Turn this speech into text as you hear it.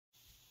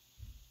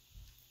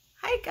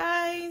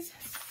Guys,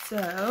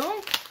 so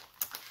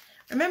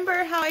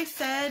remember how I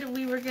said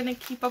we were gonna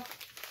keep up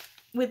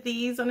with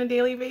these on a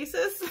daily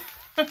basis?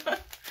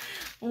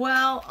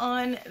 Well,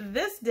 on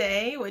this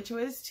day, which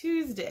was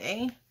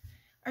Tuesday,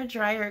 our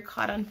dryer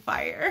caught on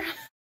fire.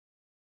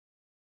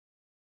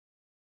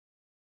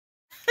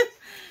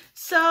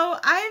 So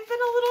I've been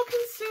a little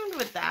consumed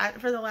with that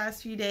for the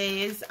last few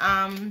days.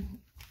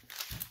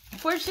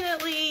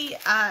 Fortunately,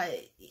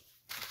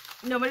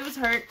 nobody was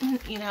hurt,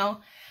 you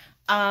know.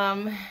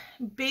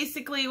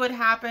 Basically what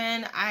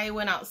happened, I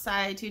went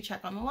outside to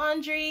check on the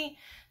laundry.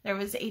 There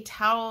was a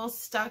towel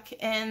stuck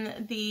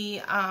in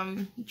the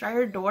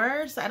dryer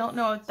door. So I don't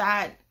know if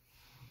that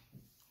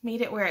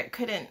made it where it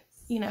couldn't,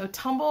 you know,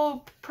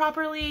 tumble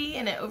properly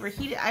and it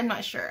overheated. I'm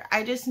not sure.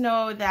 I just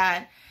know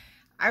that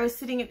I was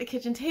sitting at the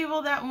kitchen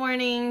table that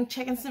morning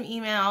checking some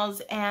emails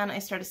and I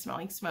started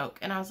smelling smoke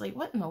and I was like,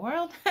 what in the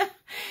world?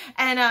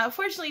 And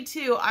fortunately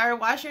too, our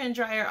washer and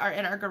dryer are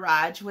in our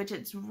garage, which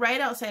it's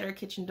right outside our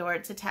kitchen door.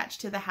 It's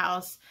attached to the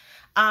house.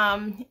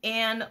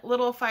 And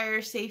little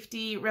fire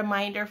safety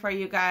reminder for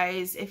you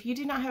guys, if you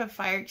do not have a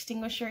fire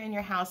extinguisher in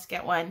your house,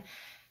 get one.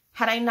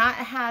 Had I not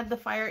had the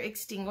fire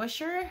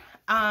extinguisher,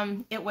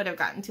 it would have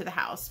gotten to the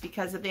house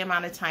because of the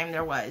amount of time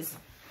there was.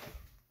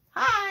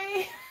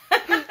 Hi!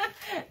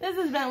 This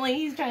is Bentley.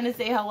 He's trying to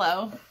say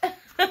hello.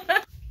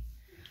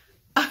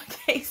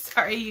 Okay,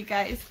 sorry you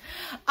guys.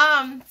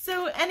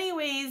 So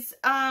anyways,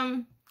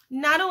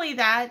 not only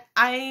that,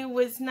 I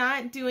was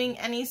not doing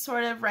any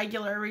sort of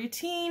regular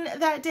routine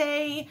that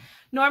day.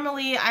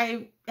 Normally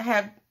I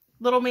have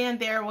little man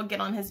there will get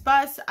on his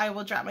bus. I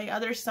will drop my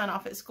other son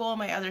off at school.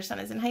 My other son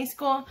is in high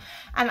school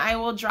and I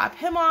will drop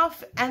him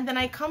off and then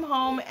I come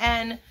home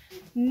and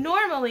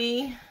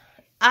normally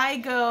I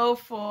go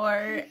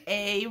for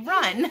a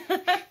run.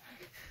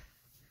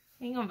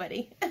 Hang on,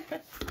 buddy.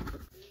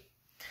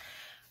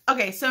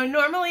 Okay, so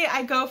normally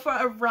I go for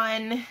a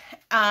run.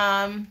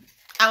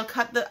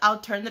 I'll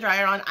turn the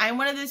dryer on. I'm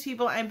one of those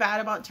people, I'm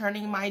bad about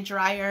turning my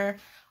dryer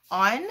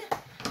on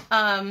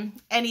and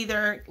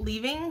either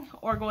leaving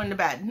or going to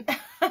bed.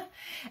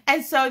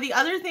 And so the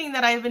other thing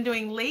that I've been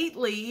doing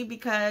lately,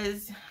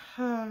 because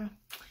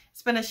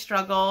it's been a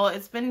struggle,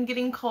 it's been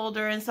getting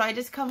colder, and so I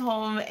just come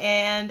home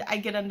and I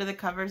get under the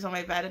covers on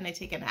my bed and I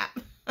take a nap.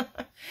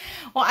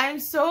 Well, I'm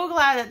so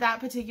glad that that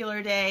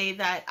particular day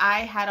that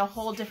I had a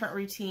whole different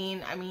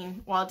routine. I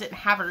mean, well, I didn't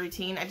have a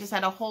routine. I just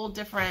had a whole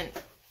different,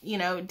 you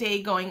know,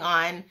 day going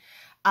on.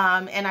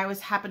 And I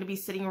happened to be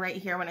sitting right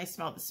here when I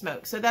smelled the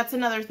smoke. So that's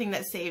another thing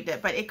that saved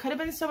it. But it could have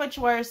been so much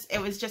worse. It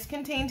was just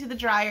contained to the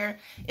dryer.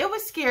 It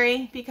was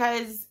scary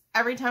because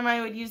every time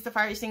I would use the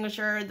fire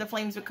extinguisher, the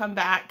flames would come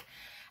back.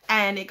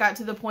 And it got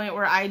to the point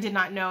where I did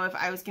not know if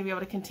I was going to be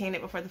able to contain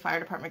it before the fire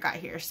department got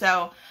here.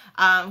 So,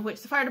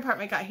 which the fire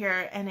department got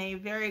here in a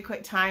very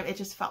quick time. It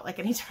just felt like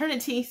an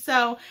eternity.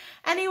 So,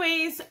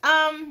 anyways,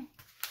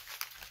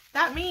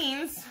 that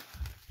means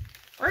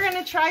we're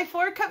going to try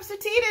 4 cups of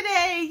tea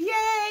today.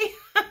 Yay!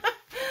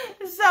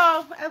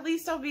 So, at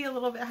least I'll be a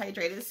little bit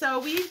hydrated. So,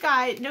 we've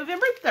got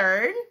November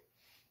 3rd.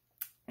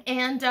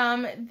 And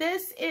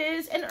this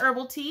is an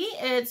herbal tea.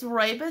 It's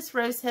rooibos,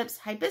 rose hips,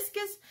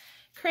 hibiscus,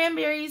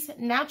 cranberries,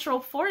 natural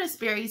forest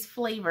berries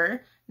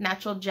flavor,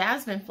 natural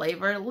jasmine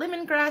flavor,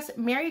 lemongrass,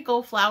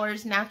 marigold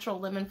flowers, natural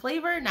lemon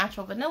flavor,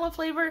 natural vanilla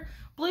flavor,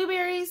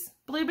 blueberries,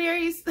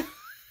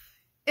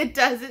 it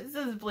says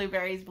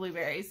blueberries,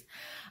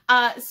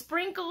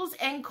 sprinkles,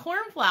 and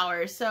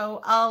cornflower.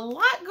 So a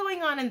lot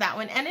going on in that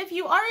one. And if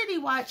you already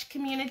watch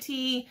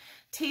community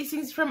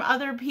tastings from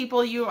other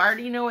people, you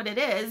already know what it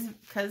is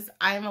because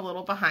I'm a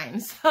little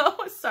behind. So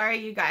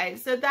sorry, you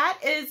guys. So that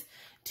is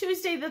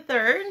Tuesday the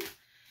 3rd.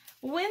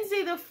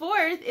 Wednesday the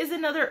 4th is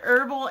another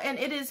herbal, and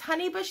it is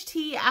honeybush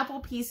tea, apple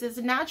pieces,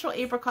 natural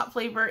apricot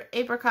flavor,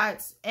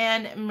 apricots,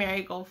 and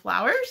marigold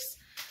flowers.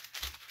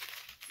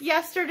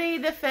 Yesterday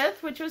the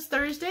 5th, which was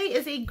Thursday,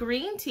 is a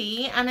green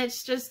tea, and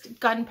it's just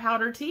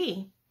gunpowder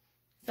tea.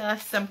 So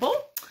that's simple.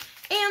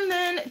 And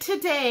then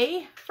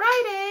today,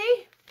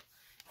 Friday,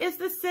 is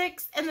the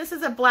 6th, and this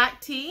is a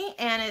black tea,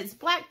 and it's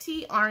black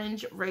tea,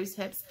 orange, rose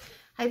hips,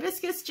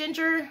 hibiscus,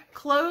 ginger,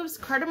 cloves,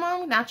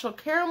 cardamom, natural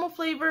caramel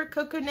flavor,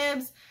 cocoa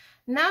nibs,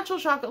 natural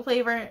chocolate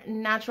flavor,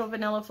 natural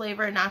vanilla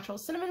flavor, natural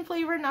cinnamon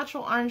flavor,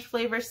 natural orange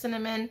flavor,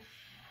 cinnamon,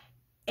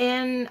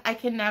 and I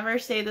can never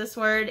say this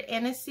word,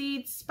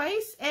 aniseed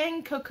spice,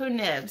 and cocoa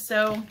nib.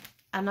 So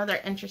another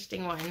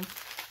interesting one.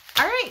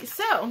 All right,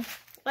 so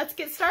let's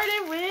get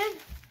started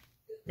with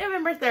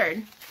November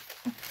 3rd.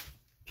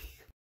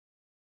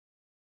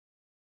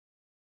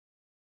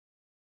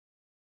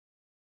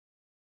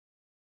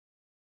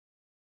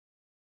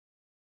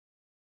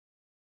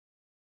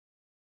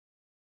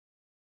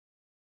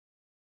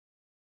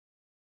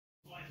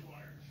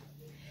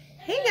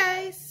 Hey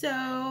guys,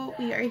 so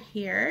we are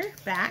here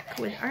back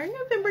with our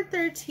November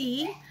 3rd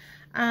tea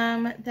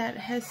that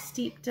has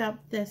steeped up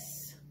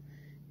this,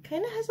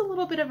 kind of has a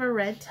little bit of a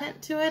red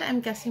tint to it, I'm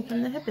guessing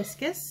from the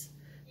hibiscus.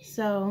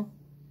 So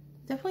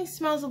definitely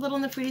smells a little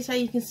on the fruity side.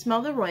 You can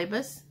smell the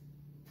rooibos.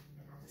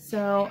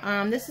 So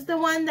this is the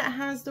one that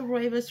has the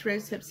rooibos,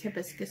 rosehips,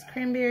 hibiscus,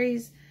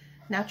 cranberries,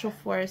 natural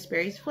forest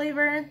berries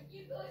flavor,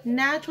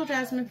 natural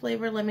jasmine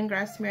flavor,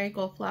 lemongrass,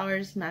 marigold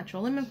flowers,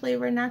 natural lemon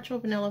flavor, natural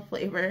vanilla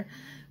flavor,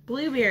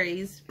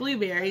 blueberries,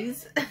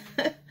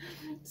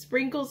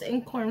 sprinkles,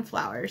 and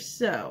cornflowers.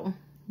 So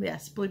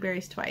yes,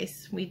 blueberries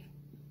twice. We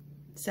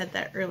said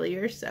that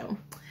earlier. So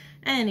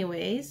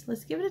anyways,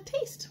 let's give it a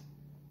taste.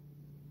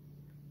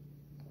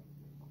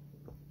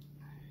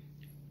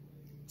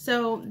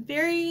 So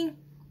very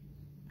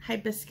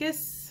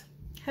hibiscus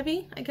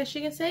heavy, I guess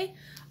you can say.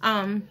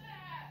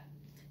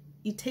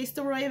 You taste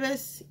the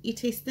rooibos, you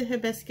taste the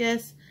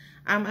hibiscus.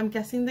 I'm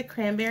guessing the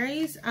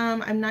cranberries.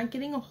 I'm not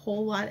getting a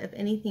whole lot of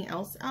anything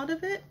else out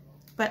of it,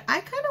 but I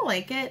kind of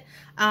like it.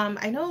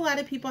 I know a lot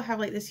of people have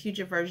like this huge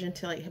aversion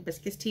to like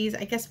hibiscus teas.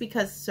 I guess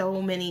because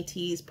so many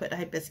teas put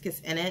hibiscus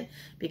in it,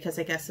 because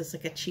I guess it's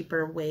like a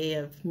cheaper way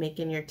of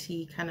making your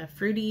tea kind of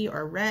fruity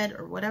or red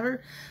or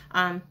whatever.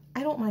 I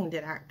don't mind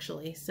it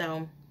actually.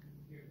 So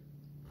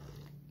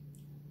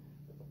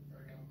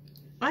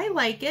I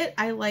like it.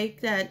 I like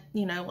that,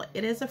 you know,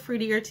 it is a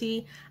fruitier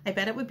tea. I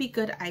bet it would be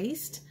good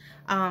iced.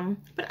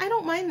 But I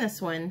don't mind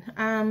this one.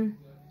 I'm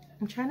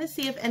trying to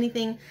see if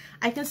anything,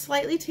 I can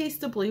slightly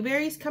taste the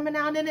blueberries coming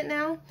out in it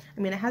now.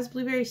 I mean, it has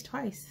blueberries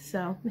twice,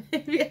 so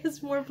maybe it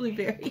has more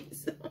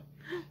blueberries.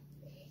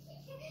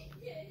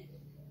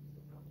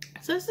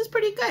 So this is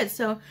pretty good.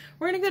 So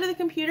we're going to go to the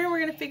computer and we're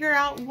going to figure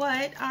out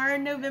what our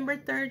November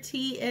 3rd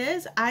tea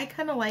is. I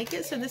kind of like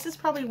it. So this is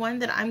probably one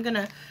that I'm going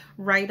to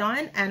write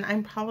on, and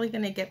I'm probably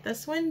going to get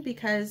this one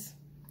because,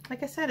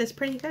 like I said, it's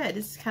pretty good.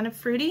 It's kind of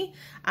fruity.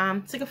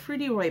 It's like a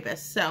fruity rooibos.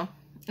 So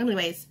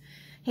anyways,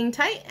 hang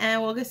tight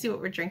and we'll go see what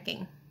we're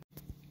drinking.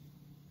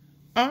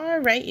 All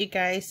right, you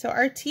guys. So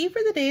our tea for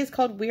the day is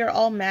called We Are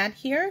All Mad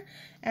Here.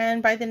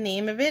 And by the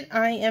name of it,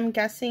 I am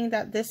guessing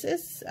that this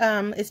is,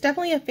 it's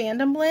definitely a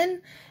fandom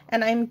blend.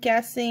 And I'm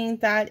guessing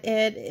that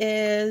it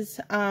is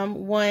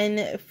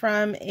one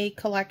from a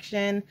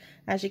collection.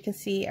 As you can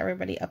see,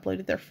 everybody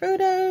uploaded their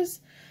photos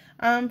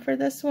for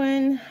this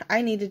one.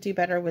 I need to do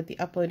better with the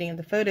uploading of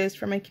the photos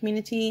for my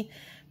community.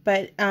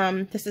 But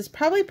this is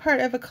probably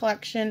part of a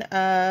collection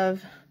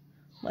of,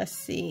 let's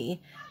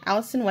see,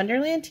 Alice in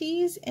Wonderland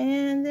teas,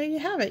 and there you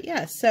have it.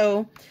 Yeah,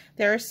 so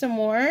there are some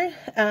more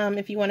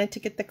if you wanted to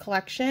get the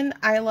collection.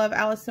 I love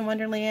Alice in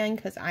Wonderland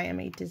because I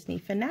am a Disney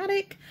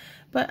fanatic.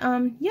 But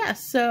yeah,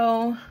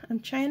 so I'm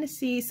trying to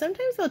see,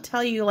 sometimes they'll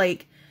tell you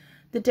like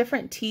the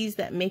different teas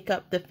that make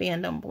up the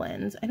fandom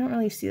blends. I don't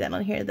really see that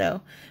on here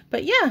though.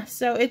 But yeah,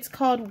 so it's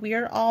called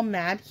We're All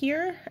Mad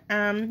Here.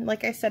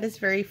 Like I said, it's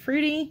very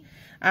fruity.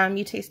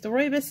 You taste the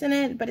rooibos in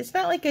it, but it's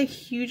not like a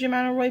huge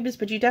amount of rooibos,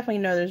 but you definitely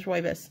know there's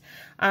rooibos.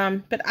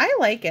 But I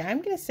like it.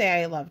 I'm going to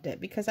say I loved it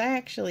because I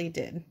actually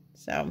did.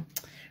 So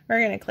we're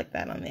going to click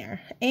that on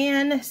there.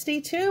 And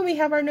stay tuned. We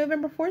have our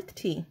November 4th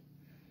tea.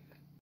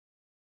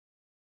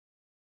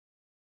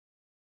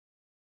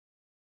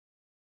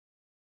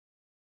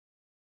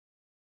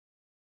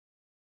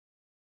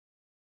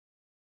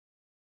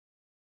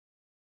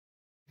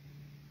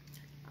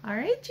 All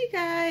right, you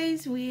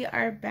guys, we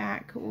are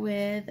back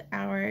with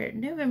our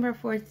November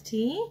 4th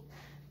tea.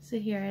 So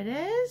here it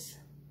is.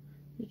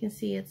 You can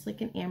see it's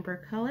like an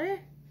amber color.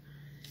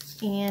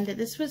 And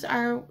this was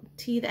our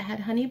tea that had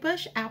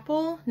honeybush,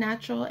 apple,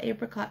 natural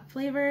apricot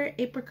flavor,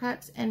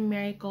 apricots, and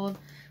marigold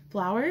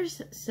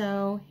flowers.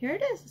 So here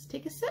it is. Let's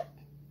take a sip.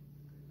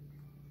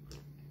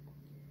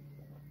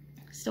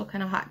 Still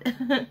kind of hot.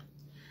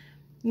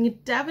 You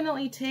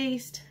definitely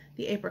taste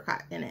the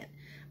apricot in it.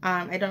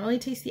 I don't really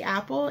taste the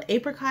apple.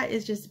 Apricot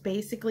is just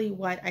basically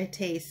what I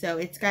taste. So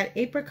it's got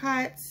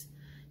apricots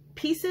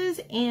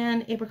pieces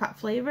and apricot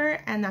flavor,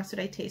 and that's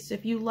what I taste. So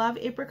if you love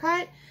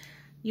apricot,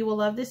 you will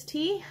love this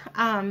tea.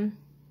 I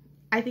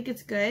think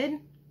it's good.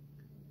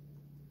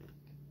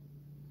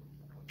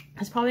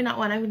 It's probably not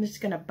one I'm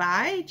just gonna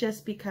buy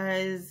just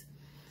because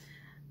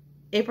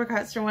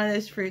apricots are one of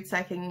those fruits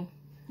I can,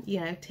 you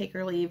know, take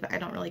or leave. I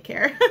don't really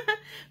care.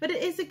 But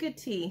it is a good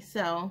tea,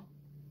 so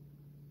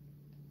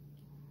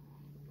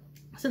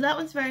that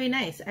one's very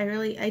nice.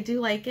 I do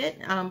like it.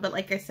 But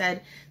like I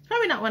said, it's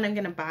probably not one I'm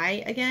going to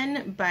buy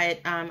again, but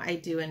I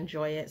do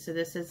enjoy it. So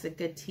this is a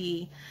good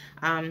tea.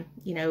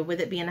 You know, with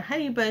it being a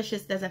honey bush,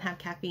 it doesn't have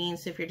caffeine.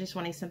 So if you're just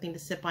wanting something to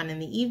sip on in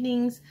the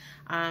evenings,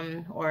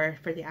 or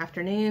for the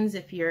afternoons,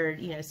 if you're,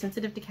 you know,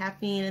 sensitive to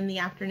caffeine in the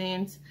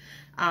afternoons,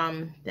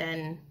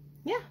 then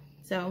yeah.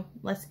 So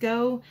let's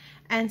go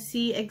and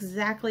see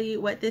exactly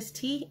what this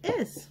tea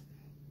is.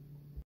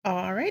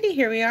 Alrighty,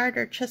 here we are at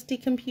our trusty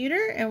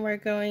computer, and we're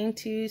going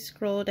to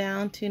scroll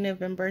down to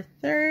November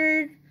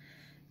 3rd.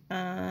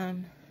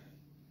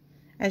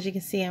 As you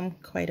can see, I'm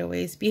quite a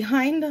ways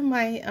behind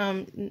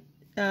my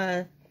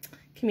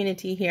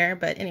community here,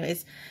 but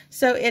anyways,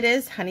 so it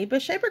is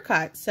honeybush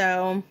apricot.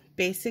 So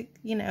basic,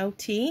 you know,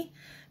 tea.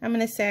 I'm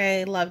gonna say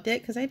I loved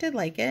it because I did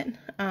like it.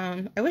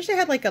 I wish I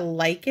had like a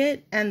like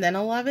it and then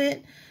a love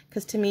it,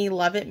 because to me,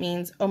 love it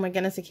means, oh my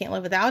goodness, I can't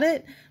live without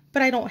it.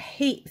 but I don't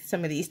hate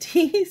some of these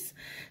teas.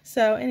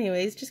 So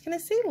anyways, just gonna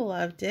say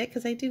loved it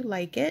because I do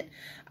like it.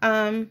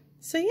 So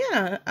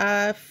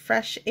yeah,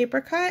 fresh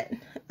apricot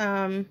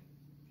and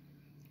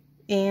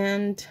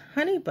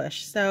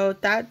honeybush. So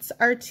that's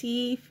our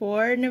tea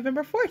for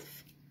November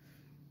 4th.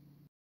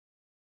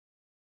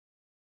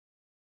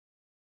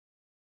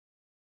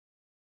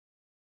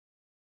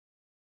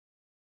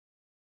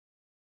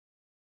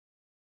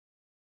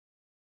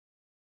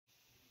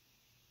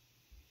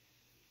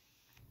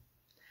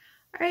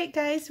 All right,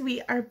 guys,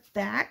 we are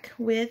back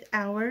with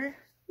our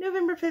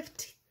November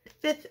 5th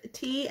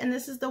tea, and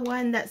this is the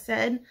one that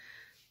said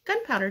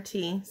gunpowder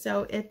tea.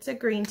 So it's a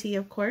green tea,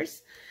 of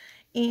course,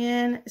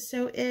 and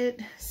so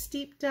it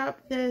steeped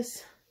up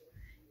this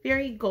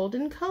very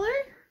golden color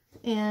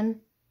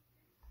and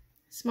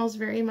smells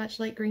very much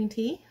like green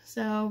tea.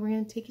 So we're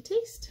going to take a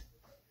taste.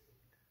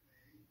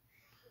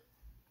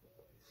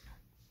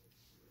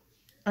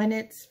 And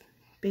it's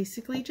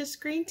basically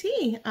just green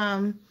tea.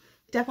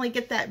 Definitely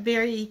get that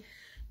very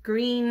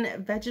green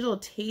vegetal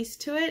taste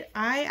to it.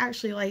 I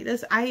actually like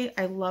this. I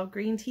love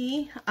green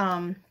tea.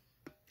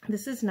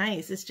 This is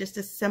nice. It's just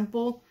a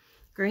simple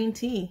green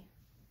tea.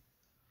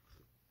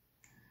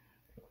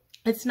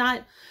 It's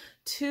not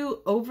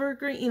too over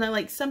green. You know,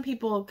 like some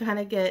people kind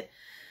of get,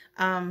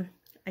 I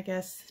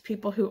guess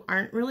people who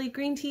aren't really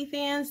green tea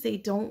fans, they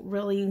don't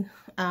really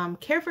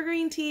care for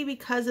green tea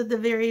because of the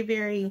very,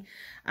 very,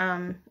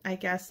 I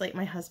guess like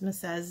my husband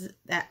says,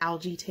 that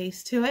algae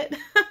taste to it.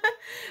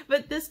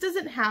 But this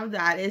doesn't have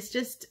that. It's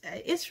just,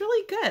 it's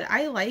really good.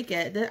 I like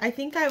it. I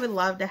think I would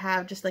love to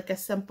have just like a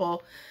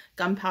simple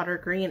gunpowder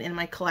green in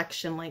my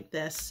collection like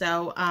this.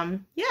 So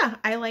yeah,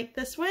 I like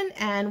this one,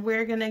 and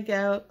we're gonna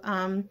go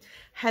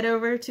head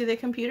over to the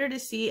computer to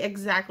see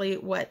exactly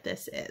what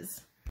this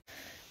is.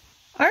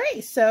 All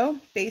right, so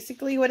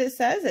basically what it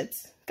says,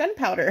 it's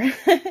gunpowder.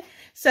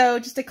 So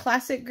just a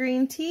classic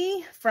green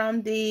tea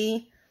from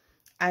the,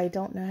 I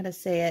don't know how to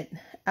say it,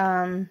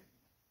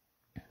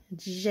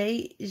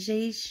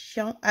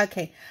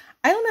 okay,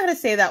 I don't know how to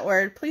say that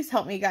word. Please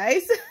help me,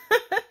 guys.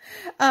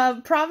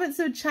 Province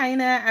of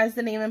China, as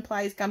the name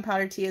implies,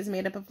 gunpowder tea is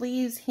made up of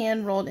leaves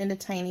hand rolled into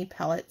tiny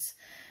pellets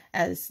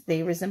as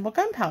they resemble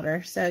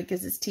gunpowder. So it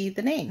gives its tea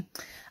the name.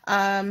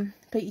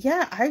 But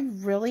yeah, I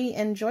really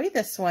enjoy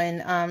this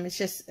one. It's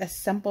just a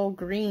simple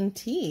green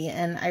tea,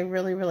 and I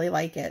really, really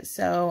like it.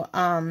 So,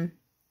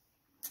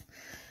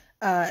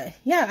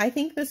 yeah, I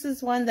think this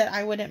is one that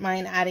I wouldn't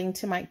mind adding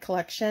to my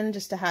collection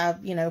just to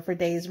have, you know, for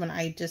days when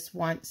I just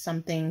want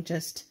something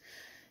just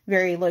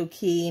very low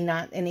key,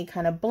 not any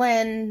kind of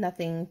blend,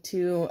 nothing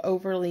too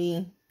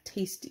overly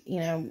tasty, you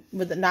know,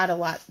 with not a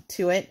lot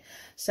to it.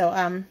 So,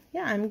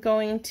 yeah, I'm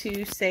going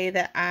to say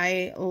that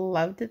I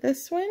loved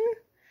this one,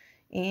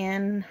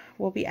 and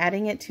we'll be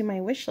adding it to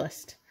my wish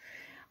list.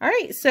 All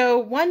right, so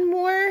one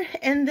more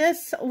in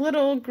this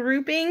little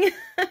grouping,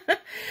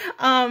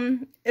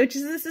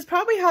 this is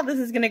probably how this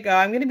is going to go.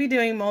 I'm going to be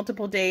doing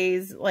multiple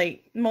days,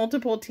 like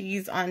multiple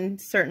teas on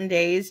certain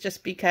days,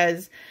 just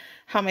because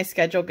how my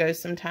schedule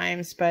goes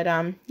sometimes. But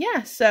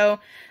yeah, so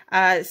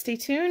stay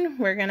tuned.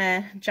 We're going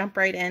to jump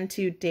right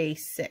into day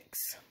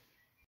 6.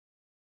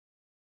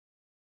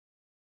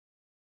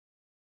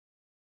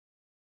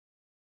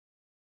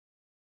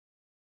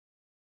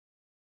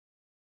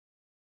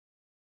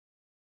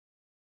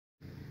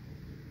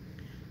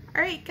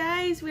 All right,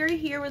 guys, we're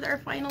here with our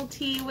final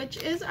tea, which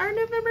is our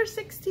November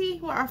 6th tea,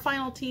 well, our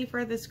final tea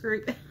for this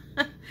group.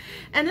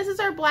 And this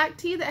is our black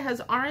tea that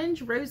has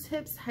orange, rose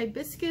hips,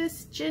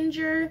 hibiscus,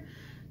 ginger,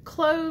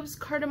 cloves,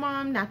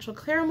 cardamom, natural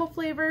caramel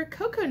flavor,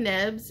 cocoa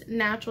nibs,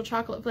 natural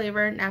chocolate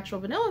flavor,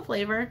 natural vanilla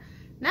flavor,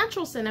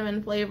 natural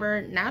cinnamon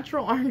flavor,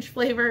 natural orange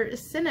flavor,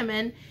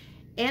 cinnamon,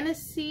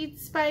 aniseed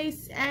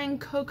spice,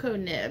 and cocoa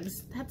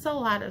nibs. That's a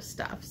lot of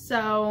stuff.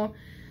 So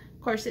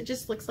of course, it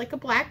just looks like a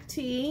black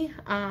tea,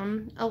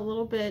 a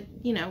little bit,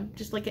 you know,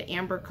 just like an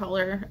amber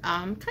color,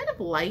 kind of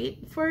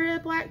light for a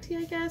black tea,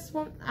 I guess.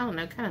 Well, I don't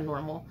know, kind of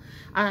normal.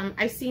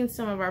 I've seen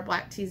some of our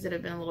black teas that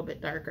have been a little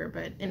bit darker,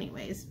 but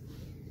anyways.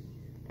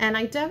 And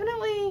I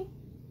definitely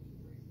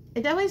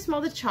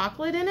smell the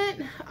chocolate in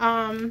it.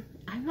 I'm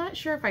not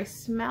sure if I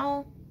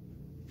smell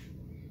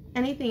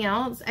anything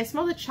else. I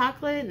smell the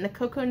chocolate and the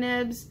cocoa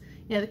nibs.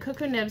 You know, the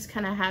cocoa nibs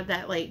kind of have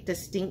that like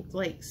distinct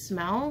like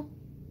smell.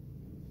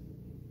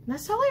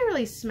 That's all I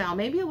really smell.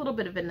 Maybe a little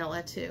bit of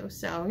vanilla too.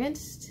 So I'm going to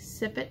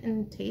sip it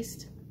and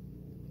taste.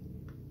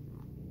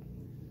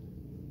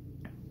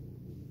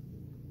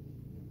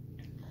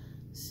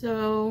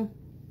 So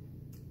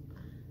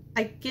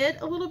I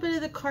get a little bit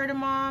of the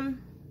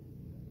cardamom.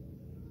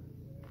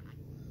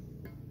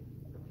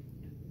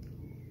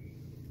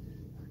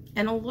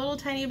 And a little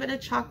tiny bit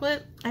of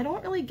chocolate. I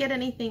don't really get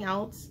anything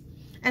else.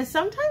 And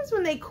sometimes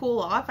when they cool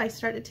off, I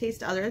start to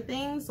taste other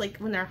things. Like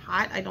when they're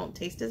hot, I don't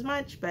taste as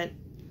much, but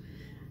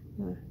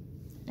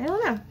I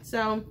don't know.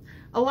 So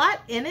a lot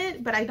in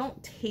it, but I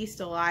don't taste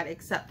a lot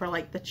except for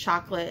like the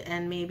chocolate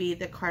and maybe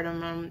the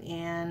cardamom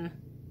and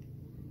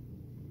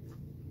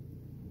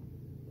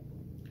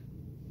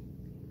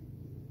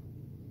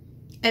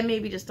and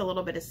maybe just a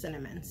little bit of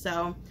cinnamon.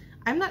 So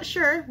I'm not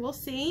sure. We'll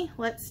see.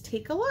 Let's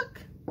take a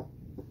look.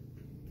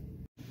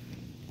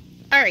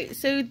 All right,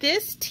 so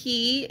this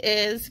tea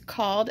is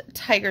called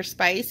Tiger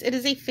Spice. It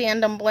is a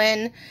fandom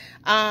blend.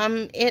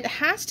 It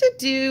has to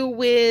do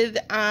with,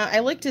 I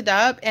looked it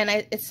up, and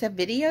it's a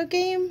video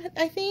game,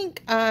 I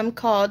think,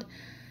 called,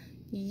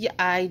 yeah,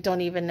 I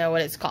don't even know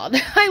what it's called.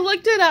 I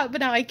looked it up,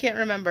 but now I can't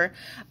remember.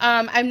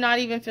 I'm not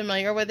even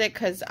familiar with it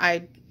because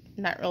I'm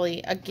not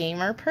really a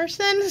gamer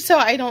person, so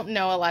I don't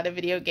know a lot of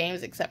video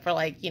games except for,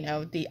 like, you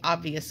know, the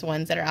obvious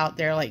ones that are out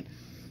there, like,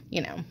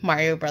 you know,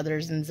 Mario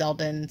Brothers and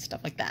Zelda and stuff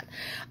like that.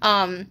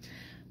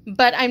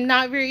 But I'm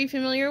not very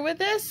familiar with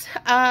this.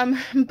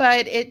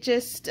 But it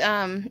just,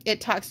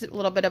 it talks a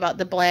little bit about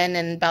the blend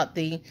and about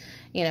the,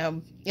 you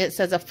know, it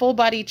says a full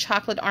body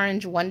chocolate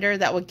orange wonder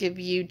that will give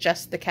you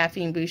just the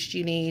caffeine boost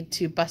you need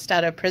to bust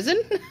out of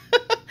prison.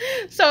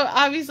 So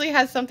obviously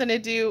has something to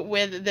do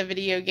with the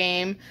video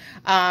game.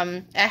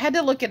 I had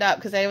to look it up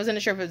because I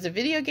wasn't sure if it was a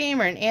video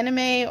game or an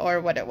anime or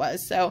what it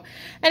was. So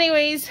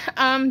anyways,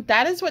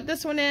 that is what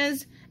this one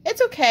is. It's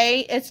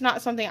okay. It's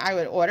not something I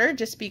would order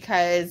just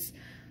because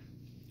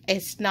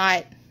it's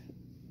not,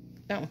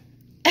 oh,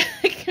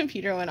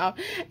 computer went off.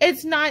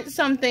 It's not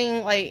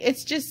something like,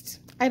 it's just,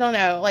 I don't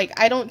know, like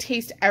I don't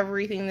taste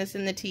everything that's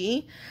in the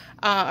tea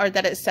or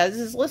that it says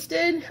is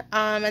listed.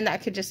 And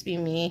that could just be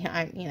me.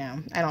 You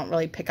know, I don't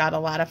really pick out a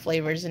lot of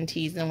flavors and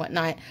teas and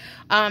whatnot.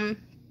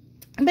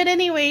 But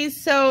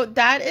anyways, so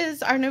that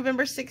is our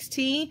November 6th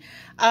tea.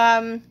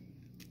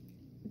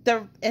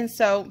 And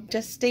so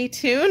just stay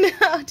tuned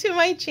to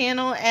my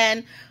channel,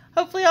 and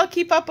hopefully I'll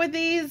keep up with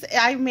these.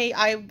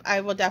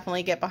 I will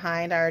definitely get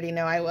behind. I already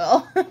know I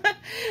will.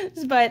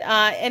 But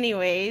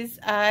anyways,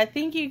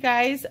 thank you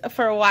guys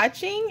for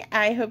watching.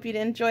 I hope you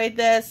enjoyed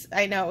this.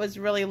 I know it was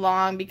really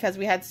long because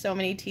we had so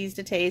many teas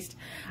to taste.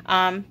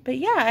 But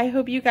yeah, I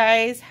hope you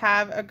guys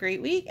have a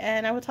great week,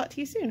 and I will talk to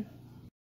you soon.